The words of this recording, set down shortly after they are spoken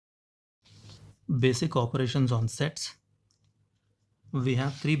Basic operations on sets. We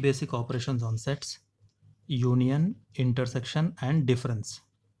have three basic operations on sets: union, intersection, and difference.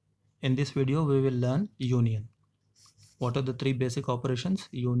 In this video, we will learn union. What are the three basic operations?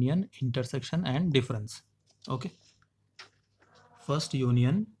 Union, intersection, and difference. Okay. First,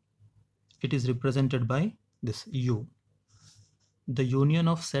 union. It is represented by this U. The union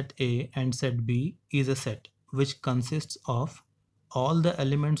of set A and set B is a set which consists of all the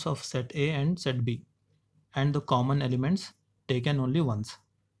elements of set A and set B and the common elements taken only once.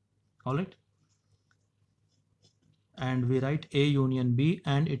 Alright. And we write A union B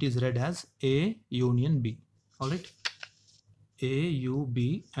and it is read as A union B. Alright. A U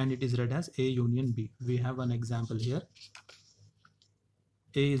B and it is read as A union B. We have an example here.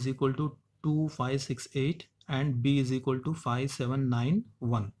 A is equal to 2568 and B is equal to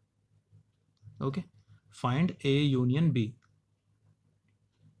 5791. Okay. Find A union B.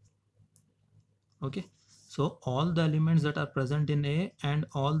 Okay. So all the elements that are present in A and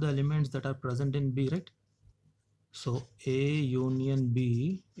all the elements that are present in B, right? So A union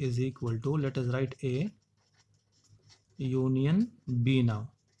B is equal to, let us write A union B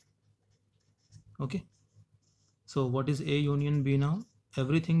now. Okay. So what is A union B now?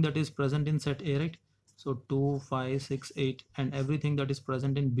 Everything that is present in set A, right? So 2, 5, 6, 8 and everything that is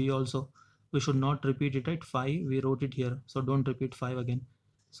present in B also. We should not repeat it, right? 5, we wrote it here. So don't repeat 5 again.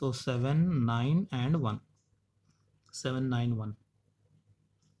 So 7, 9 and 1. 7, 9, 1.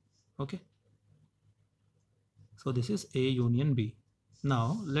 Okay. So this is A union B.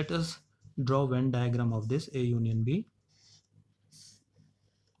 Now let us draw Venn diagram of this A union B.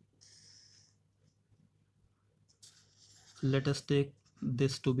 Let us take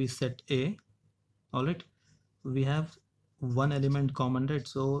this to be set A. Alright. We have one element common, right?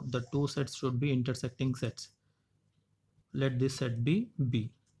 So the two sets should be intersecting sets. Let this set be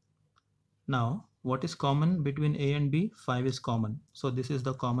B. Now what is common between A and B? 5 is common. So this is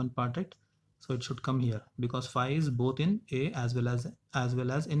the common part, right? So it should come here because 5 is both in A as well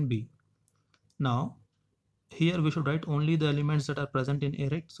as in B. Now here we should write only the elements that are present in A,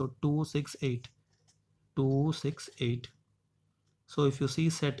 right? So 2, 6, 8. 2, 6, 8. So if you see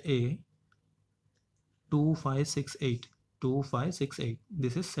set A, 2, 5, 6, 8. 2, 5, 6, 8.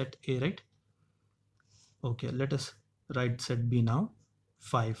 This is set A, right? Okay, let us write set B now.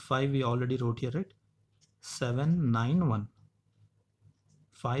 5. 5 we already wrote here, right? 7, 9, 1.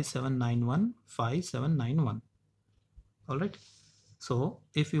 5, 7, 9, 1. 5, 7, 9, 1. Alright. So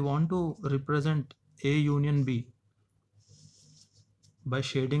if we want to represent A union B by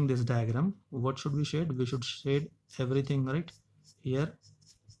shading this diagram, what should we shade? We should shade everything, right? Here,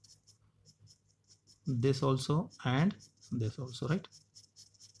 this also and this also, right?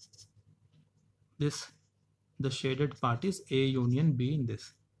 This, the shaded part is A union B in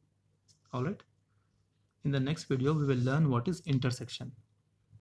this. Alright. In the next video, we will learn what is intersection.